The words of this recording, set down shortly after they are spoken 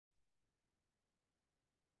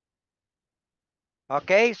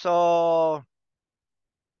Okay, so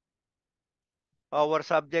our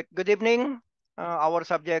subject, good evening. Our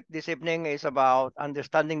subject this evening is about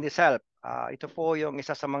understanding the self. Ito po yung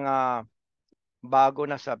isa sa mga bago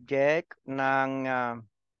na subject ng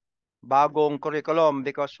bagong curriculum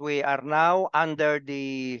because we are now under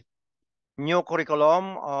the new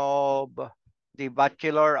curriculum of the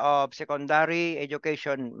Bachelor of Secondary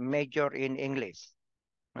Education major in English.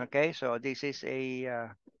 Okay, so this is a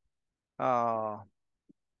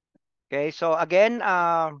okay, so again,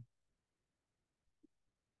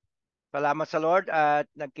 salamat sa Lord at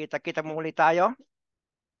nagkita-kita muli tayo.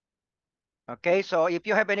 Okay, so if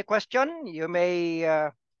you have any question, you may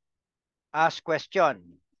ask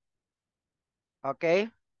question.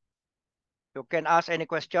 Okay, you can ask any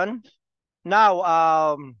question. Now,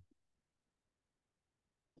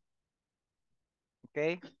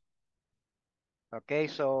 okay,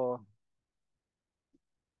 okay, so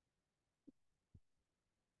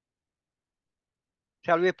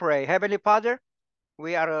shall we pray? Heavenly Father,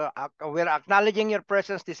 we're acknowledging your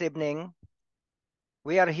presence this evening.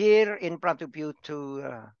 We are here in front of you to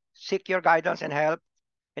seek your guidance and help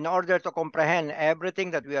in order to comprehend everything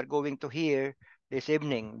that we are going to hear this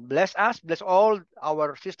evening. Bless us, bless all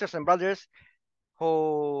our sisters and brothers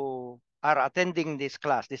who are attending this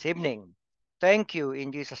class this evening. Thank you.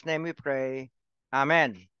 In Jesus' name we pray.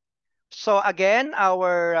 Amen. So again,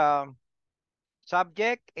 our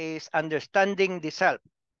subject is understanding the self.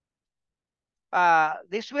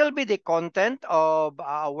 This will be the content of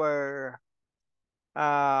our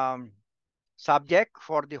subject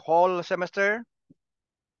for the whole semester.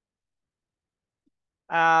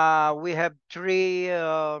 We have three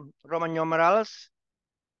Roman numerals.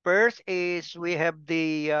 First is we have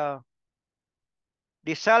the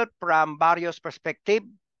self from various perspective.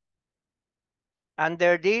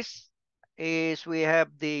 Under this is we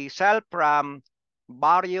have the self from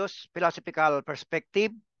various philosophical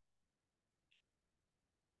perspective.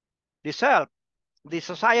 The self, the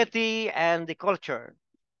society, and the culture.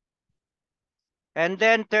 And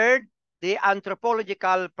then third, the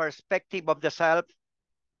anthropological perspective of the self.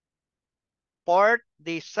 Fourth,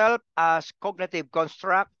 the self as cognitive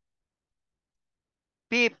construct.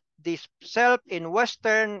 Fifth, the self in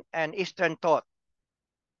Western and Eastern thought.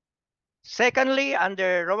 Secondly,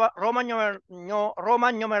 under Roman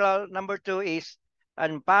numeral number 2 is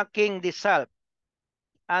unpacking the self.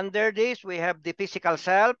 Under this, we have the physical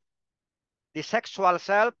self, the sexual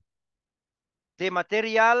self, the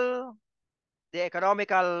material, the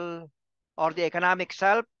economical or the economic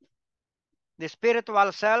self, the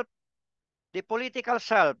spiritual self, the political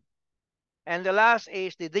self, and the last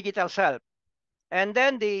is the digital self. And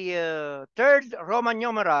then the third Roman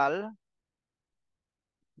numeral,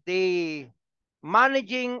 the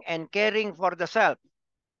managing and caring for the self.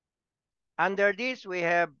 Under this, we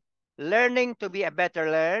have learning to be a better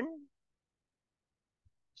learn,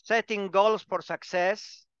 setting goals for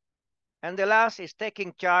success, and the last is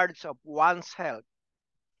taking charge of one's health.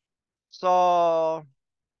 So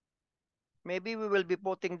maybe we will be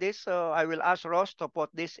putting this. I will ask Ross to put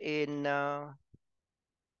this in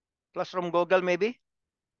Classroom Google maybe,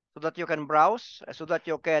 so that you can browse, so that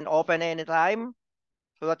you can open anytime,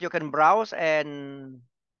 so that you can browse and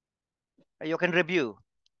you can review.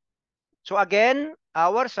 So again,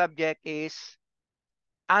 our subject is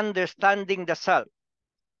understanding the self.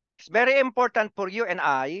 It's very important for you and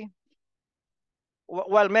I.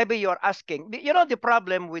 Well, maybe you're asking, you know, the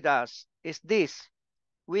problem with us is this.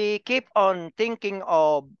 We keep on thinking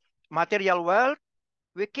of material wealth.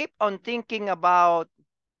 We keep on thinking about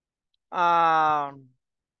our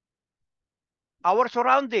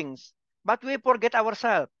surroundings, but we forget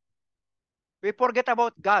ourselves. We forget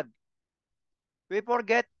about God. We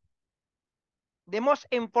forget the most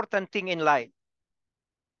important thing in life.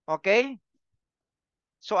 Okay?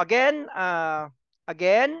 So again,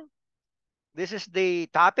 this is the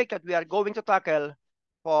topic that we are going to tackle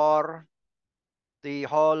for the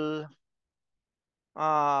whole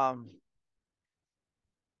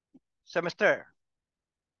semester.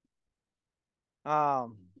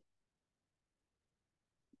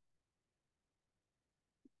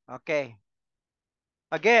 Okay.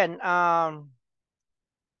 Again,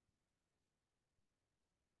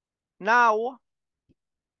 now,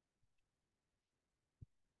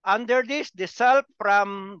 under this, the self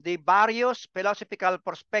from the various philosophical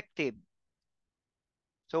perspective.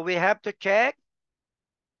 So we have to check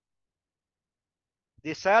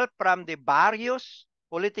the self from the various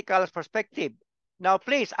political perspective. Now,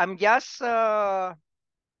 please, I'm just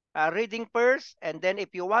reading first, and then if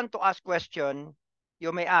you want to ask question,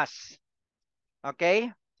 you may ask.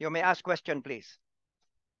 Okay? You may ask question, please.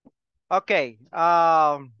 Okay.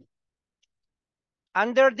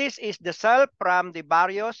 Under this is the self from the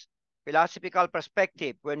various philosophical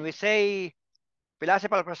perspective. When we say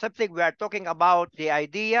philosophical perspective, we are talking about the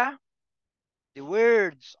idea, the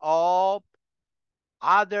words of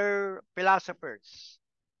other philosophers.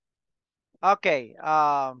 Okay.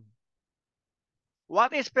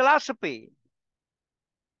 What is philosophy?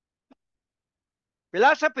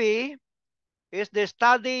 Philosophy is the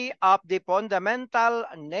study of the fundamental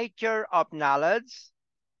nature of knowledge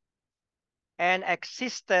and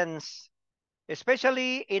existence,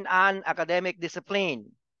 especially in an academic discipline.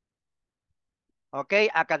 Okay,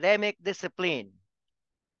 academic discipline.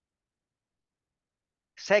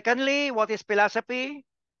 Secondly, what is philosophy?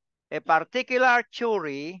 A particular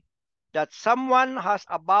theory that someone has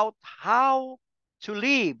about how to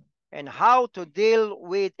live and how to deal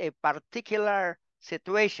with a particular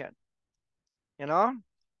situation. You know,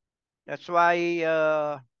 that's why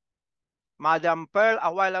Madam Pearl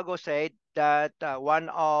a while ago said that one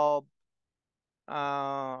of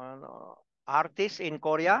artists in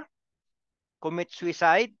Korea commit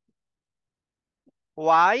suicide.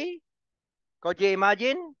 Why? Could you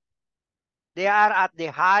imagine? They are at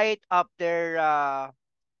the height of their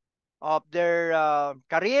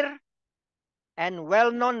career and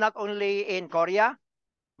well known not only in Korea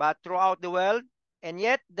but throughout the world, and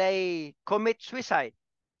yet they commit suicide.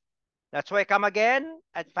 That's why come again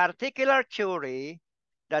a particular theory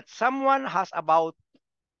that someone has about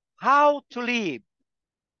how to live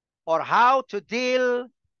or how to deal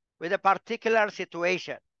with a particular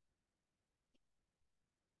situation.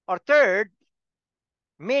 Or third,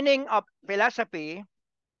 meaning of philosophy,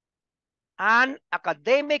 an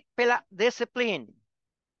academic discipline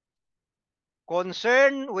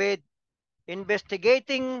concerned with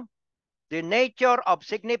investigating the nature of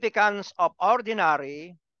significance of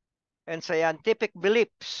ordinary and scientific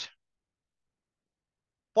beliefs.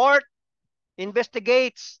 Fourth,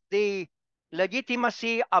 investigates the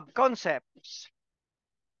legitimacy of concepts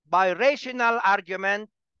by rational argument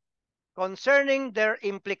concerning their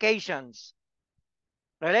implications,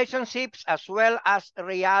 relationships as well as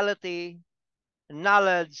reality,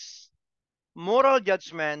 knowledge, moral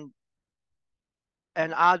judgment,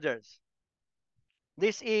 and others.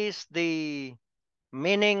 This is the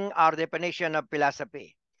meaning or definition of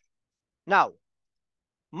philosophy. Now,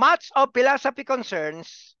 much of philosophy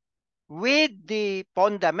concerns with the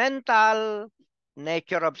fundamental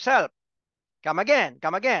nature of self. Come again,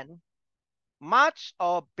 come again. Much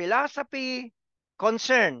of philosophy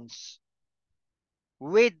concerns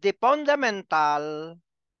with the fundamental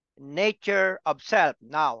nature of self.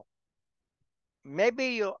 Now,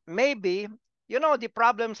 maybe you know the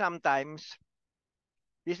problem sometimes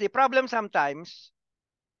is the problem sometimes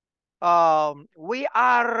we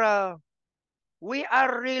are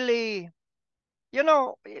really, you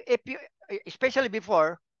know, if you especially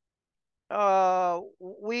before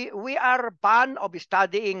we are fond of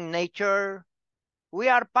studying nature, we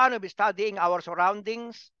are fond of studying our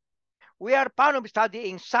surroundings, we are fond of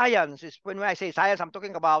studying science. When I say science, I'm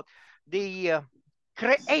talking about the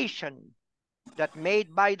creation that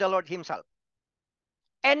made by the Lord himself.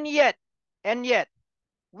 And yet, and yet,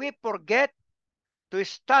 we forget to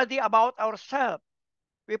study about ourselves.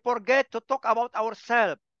 We forget to talk about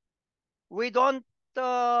ourselves. We don't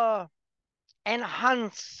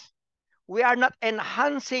enhance. We are not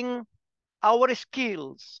enhancing our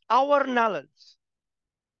skills, our knowledge.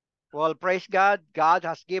 Well, praise God. God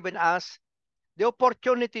has given us the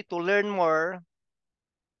opportunity to learn more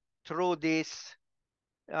through this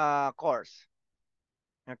course.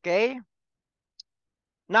 Okay?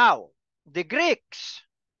 Now, the Greeks,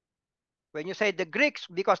 when you say the Greeks,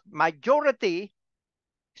 because majority,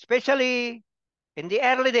 especially in the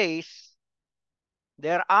early days,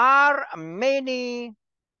 there are many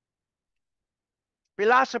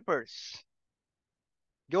philosophers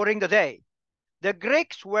during the day. The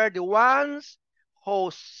Greeks were the ones who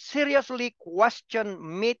seriously questioned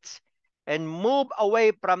myths and move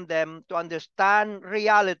away from them to understand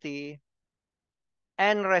reality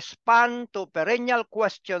and respond to perennial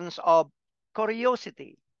questions of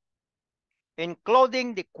curiosity,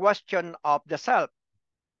 including the question of the self.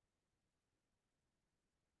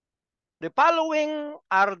 The following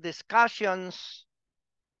are discussions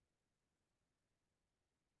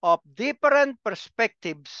of different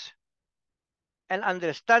perspectives and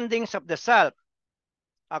understandings of the self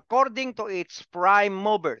according to its prime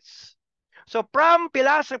movers. So from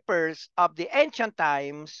philosophers of the ancient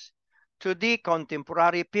times to the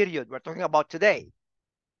contemporary period, we're talking about today.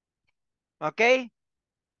 Okay?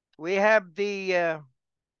 We have the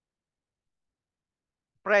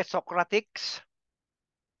pre-Socratics,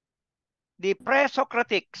 the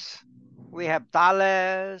pre-Socratics, we have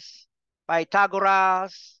Thales,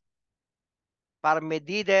 Pythagoras,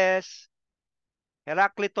 Parmenides,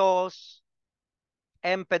 Heraclitus,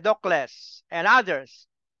 Empedocles, and others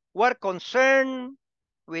were concerned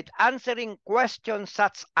with answering questions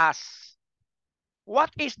such as, what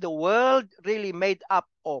is the world really made up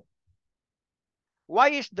of? Why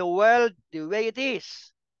is the world the way it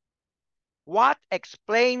is? What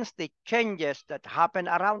explains the changes that happen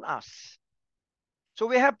around us? So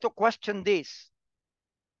we have to question this.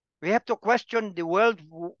 We have to question the world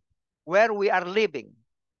where we are living.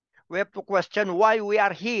 We have to question why we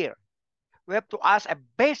are here. We have to ask a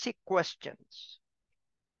basic questions.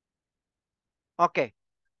 Okay.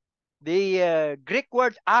 The Greek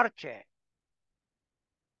word arche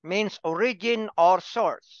means origin or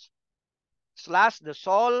source, slash the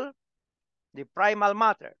soul, the primal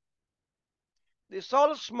matter. The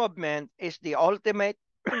soul's movement is the ultimate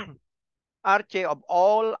arche of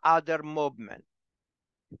all other movement.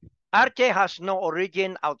 Arche has no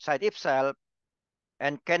origin outside itself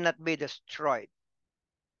and cannot be destroyed.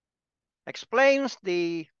 Explains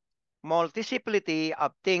the multiplicity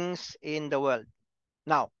of things in the world.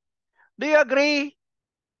 Now, do you agree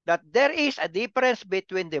that there is a difference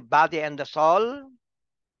between the body and the soul?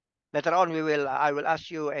 Later on, I will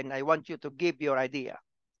ask you and I want you to give your idea.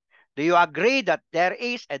 Do you agree that there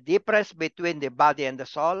is a difference between the body and the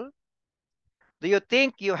soul? Do you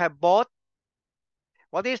think you have both?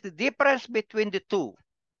 What is the difference between the two?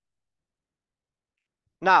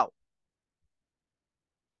 Now,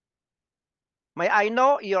 may I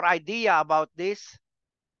know your idea about this?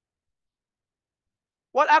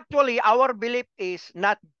 Well, actually, our belief is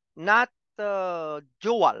not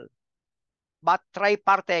dual, but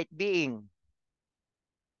tripartite being.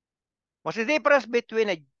 What's the difference between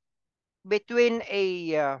a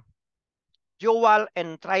dual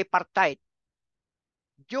and tripartite?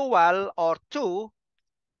 Dual or two,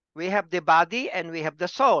 we have the body and we have the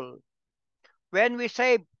soul. When we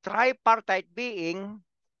say tripartite being,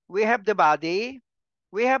 we have the body,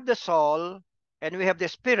 we have the soul, and we have the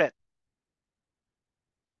spirit.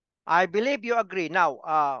 I believe you agree.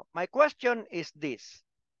 Now, my question is this.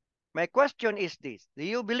 Do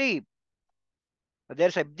you believe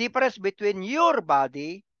there's a difference between your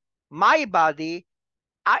body, my body,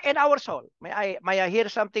 and our soul? May I hear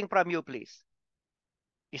something from you, please?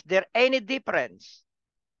 Is there any difference?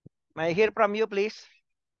 May I hear from you, please?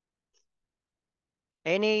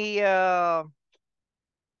 Any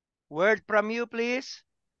word from you, please?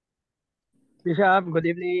 Bishop, good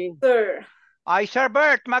evening. Sir. Ay, Sir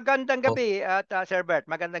Bert, magandang gabi. At Sir Bert,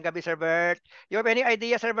 magandang gabi, Sir Bert. You have any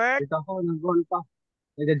idea, Sir Bert? Dito ako, nag-gone pa.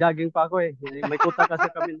 Nag-jogging pa ako eh. May kuta kasi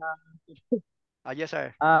kami na Yes,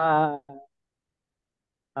 sir.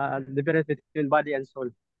 Difference between body and soul.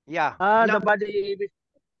 Yeah. The body,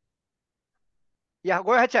 yeah,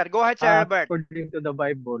 go ahead, sir. Go ahead, Sir Bert. according to the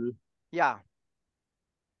Bible, Yeah.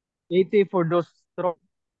 80 for those strong.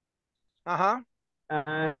 Uh-huh.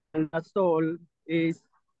 And the soul is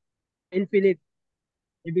infinite.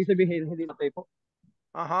 Ibig sabihin, hindi matay po.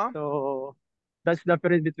 Uh-huh. So, that's the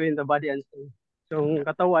difference between the body and soul. So, yung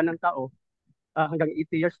katawan ng tao, hanggang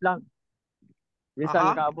 80 years lang.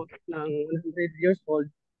 Minsan, nakaabot ng 100 years old.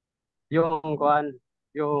 Yung kuan,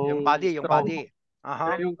 yung body.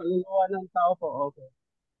 Pero yung kaluluwa ng tao po, okay.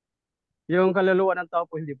 Yung kaluluwa ng tao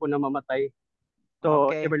po hindi po namamatay.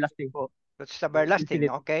 So, okay. everlasting po. That's everlasting,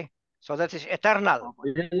 infinite. Okay. So that is eternal.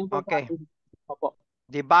 Okay.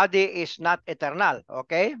 The body is not eternal.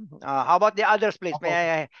 Okay. How about the others, please? May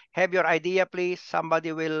I have your idea, please?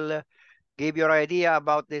 Somebody will give your idea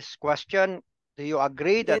about this question. Do you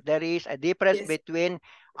agree that there is a difference between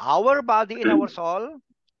our body and our soul?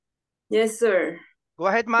 Yes, sir. Go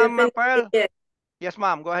ahead, Ma'am Pearl. Yes. Yes,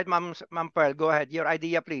 ma'am. Go ahead, Ma'am Pearl. Go ahead. Your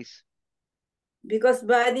idea, please. Because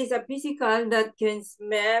body is a physical that can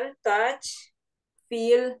smell, touch,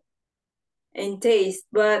 feel, and taste.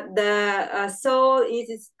 But the soul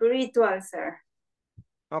is spiritual, sir.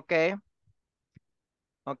 Okay.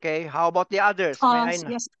 Okay. How about the others?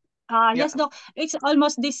 Yes. Yes, Doc. It's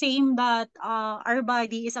almost the same that our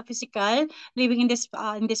body is a physical living in this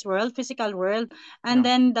world, physical world, and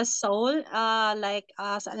then the soul, like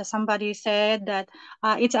somebody said that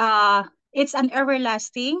it's an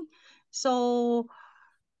everlasting. So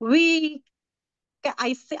I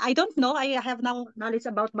don't know. I have no knowledge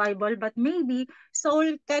about Bible, but maybe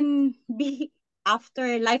soul can be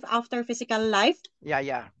after life, after physical life.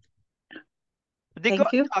 Yeah. Thank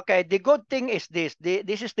you. Okay, the good thing is this.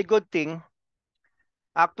 This is the good thing.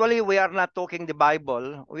 Actually, we are not talking the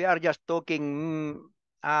Bible. We are just talking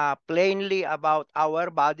plainly about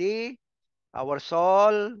our body, our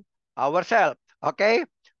soul, Ourselves. Okay?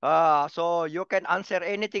 So you can answer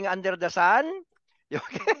anything under the sun.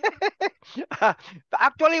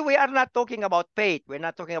 Actually, we are not talking about faith. We're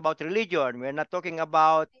not talking about religion. We're not talking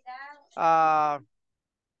about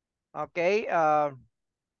okay.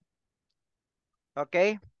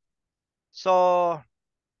 Okay. So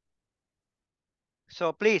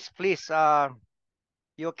please,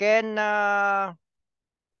 you can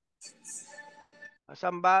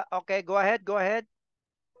okay, go ahead.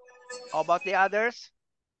 How about the others?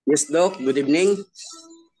 Yes, Doc. Good evening.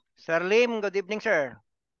 Sir Lim, good evening, sir.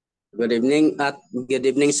 Good evening at good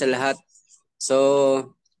evening sa lahat.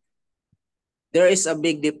 So, there is a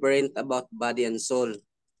big difference about body and soul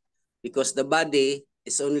because the body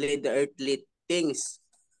is only the earthly things.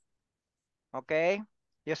 Okay.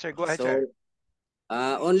 Yes, sir. Go ahead, So, sir.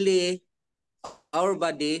 only our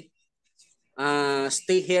body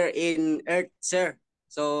stay here in earth, sir.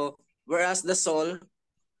 So, whereas the soul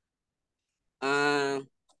uh,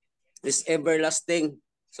 is everlasting.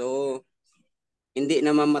 So, hindi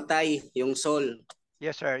na mamatay yung soul.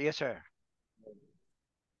 Yes, sir. Yes, sir.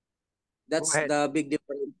 That's ahead. the big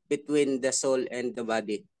difference between the soul and the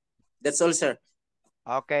body. That's all, sir.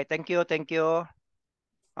 Okay. Thank you. Thank you,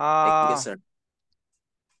 sir.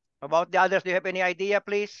 About the others, do you have any idea,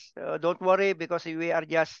 please? Don't worry because we are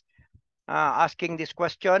just asking this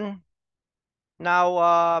question.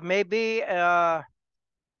 Now, maybe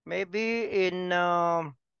in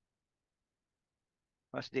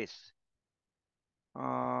what's this?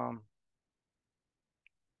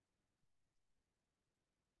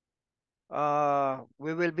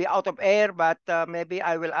 We will be out of air, but maybe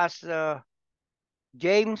I will ask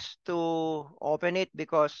James to open it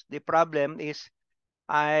because the problem is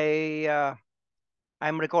I'm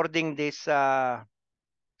recording this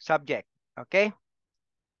subject. Okay.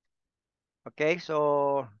 Okay.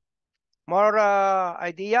 So more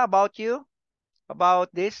idea about you about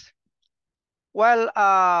this? Well,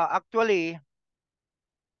 actually,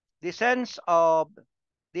 the sense of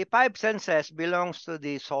the five senses belongs to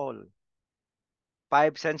the soul.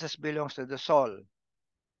 Five senses belongs to the soul.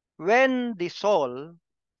 When the soul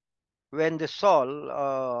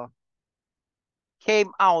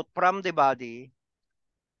came out from the body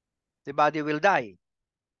will die.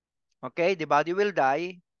 Okay, the body will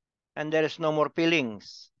die, and there is no more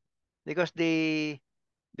feelings because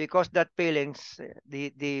that feelings,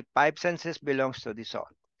 the five senses belongs to the soul.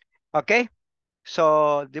 Okay,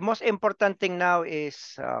 so the most important thing now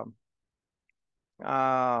is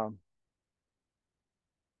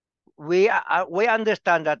we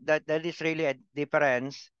understand that there is really a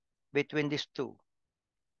difference between these two.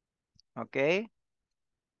 Okay,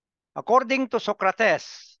 according to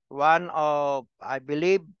Socrates, I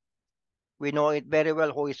believe we know it very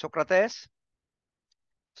well who is Socrates.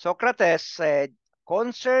 Socrates said,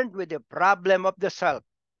 concerned with the problem of the self.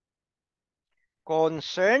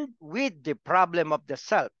 Concerned with the problem of the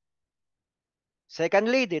self.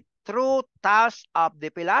 Secondly, the true task of the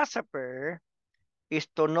philosopher is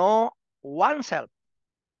to know oneself.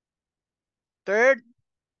 Third,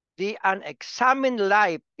 the unexamined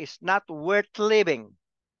life is not worth living.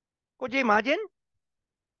 Could you imagine?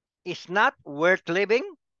 It's not worth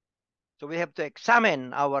living. So we have to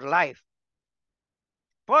examine our life.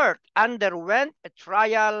 Fourth, underwent a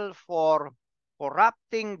trial for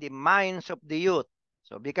corrupting the minds of the youth.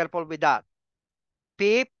 So be careful with that.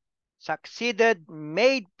 Fifth, succeeded,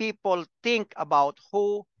 made people think about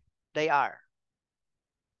who they are.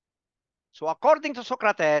 So according to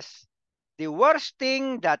Socrates, the worst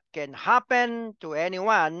thing that can happen to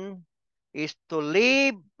anyone is to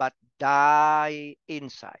live but die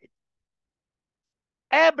inside.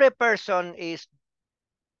 Every person is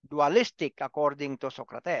dualistic according to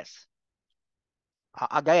Socrates.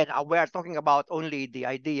 Again, we are talking about only the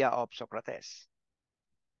idea of Socrates.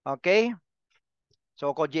 Okay?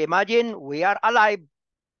 So could you imagine we are alive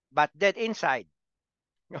but dead inside?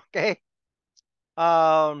 Okay?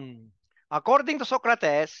 According to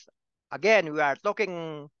Socrates, again, we are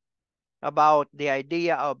talking about the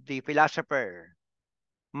idea of the philosopher.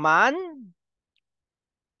 Man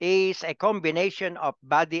is a combination of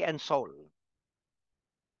body and soul.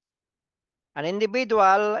 An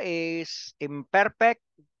individual is imperfect,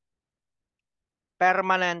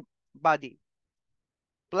 permanent body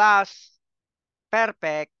plus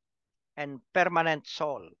perfect and permanent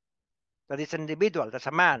soul. That is an individual, that's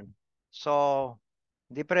a man. So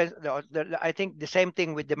I think the same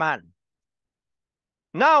thing with the man.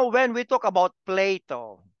 Now, when we talk about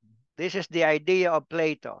Plato, this is the idea of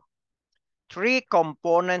Plato. Three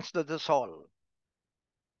components to the soul.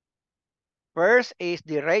 First is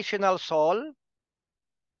the rational soul.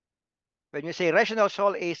 When you say rational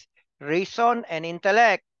soul is reason, and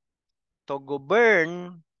intellect to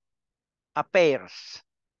govern affairs.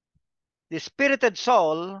 The spirited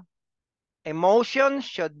soul, emotions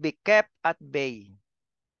should be kept at bay.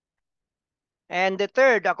 And the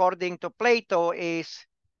third, according to Plato, is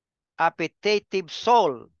appetitive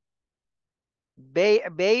soul,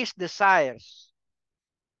 base desires.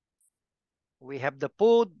 We have the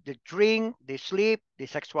food, the drink, the sleep, the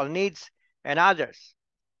sexual needs, and others.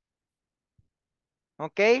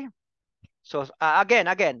 Okay? So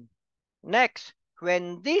again, next,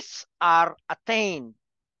 when these are attained,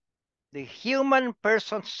 the human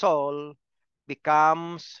person's soul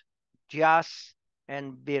becomes just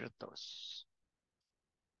and virtuous.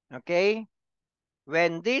 Okay?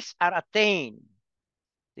 When these are attained,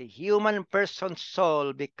 the human person's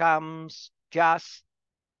soul becomes just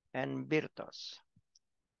and virtuous.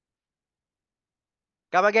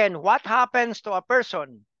 Come again, what happens to a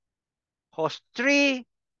person whose three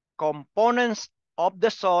components of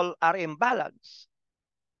the soul are imbalanced?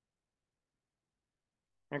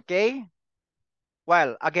 Okay?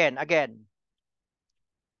 Well, again,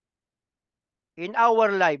 in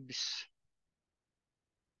our lives,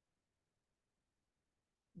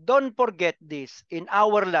 don't forget this, in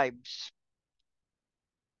our lives,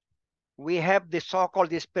 we have the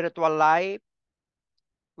so-called spiritual life,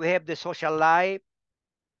 we have the social life,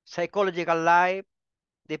 psychological life,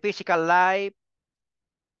 the physical life,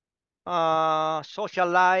 social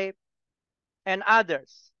life, and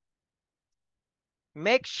others.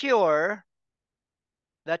 Make sure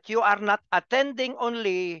that you are not attending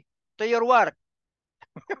only to your work.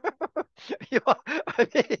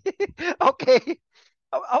 Okay.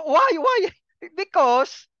 Why?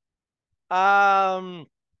 Because um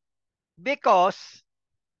because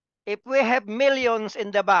if we have millions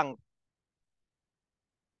in the bank,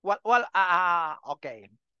 okay.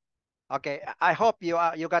 I hope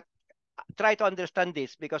you got try to understand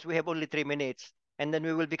this because we have only 3 minutes and then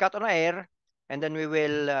we will be cut on air and then we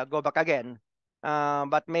will go back again.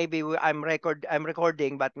 But maybe I'm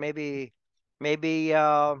recording, but maybe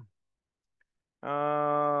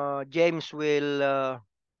James will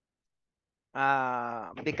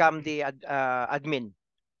become the admin.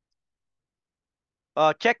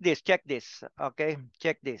 Check this. Okay,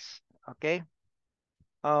 check this. Okay.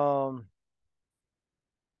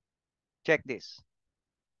 Check this.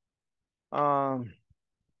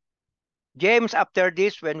 James, after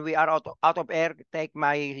this, when we are out of air, take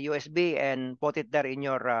my USB and put it there in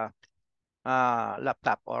your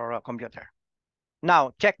laptop or computer.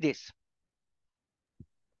 Now, check this.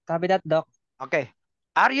 Copy that, Doc. Okay.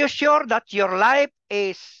 Are you sure that your life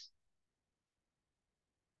is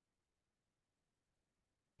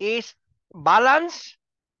balanced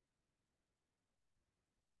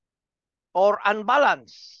or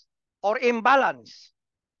unbalanced or imbalanced?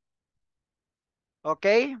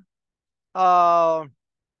 Okay.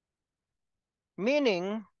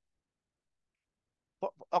 Meaning,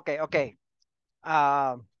 okay.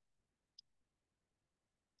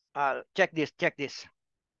 Check this.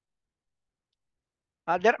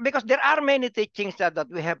 Because there are many teachings that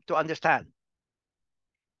we have to understand.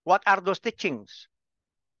 What are those teachings?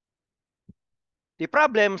 The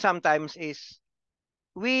problem sometimes is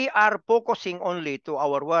we are focusing only to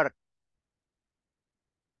our work.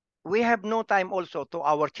 We have no time also to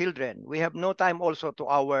our children. We have no time also to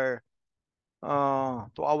our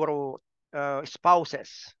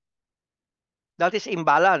spouses. That is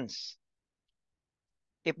imbalance.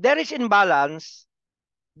 If there is imbalance,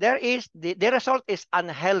 there is the result is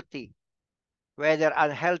unhealthy. Whether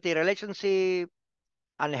unhealthy relationship,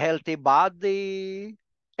 unhealthy body,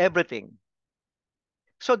 everything.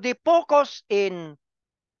 So the focus in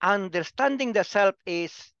understanding the self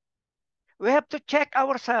is we have to check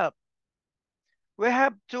ourselves. We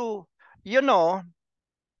have to,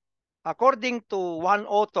 according to one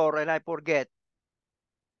author, and I forget,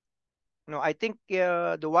 I think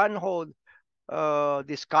the one who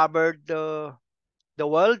discovered the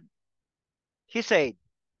world, he said,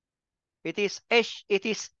 it is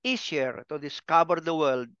easier to discover the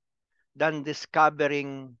world than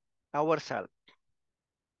discovering ourselves.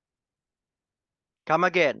 Come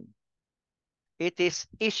again. It is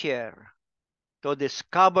easier to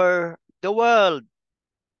discover the world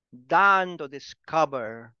than to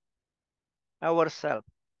discover ourselves.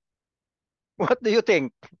 What do you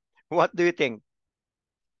think? What do you think?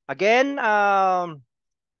 Again,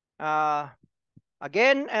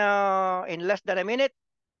 in less than a minute,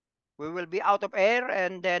 we will be out of air,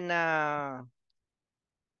 and then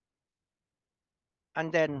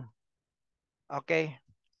okay.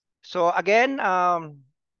 So again,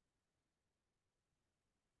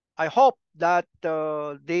 I hope that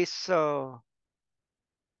this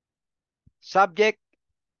subject,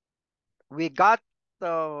 we got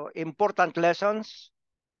important lessons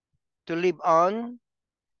to live on,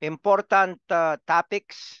 important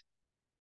topics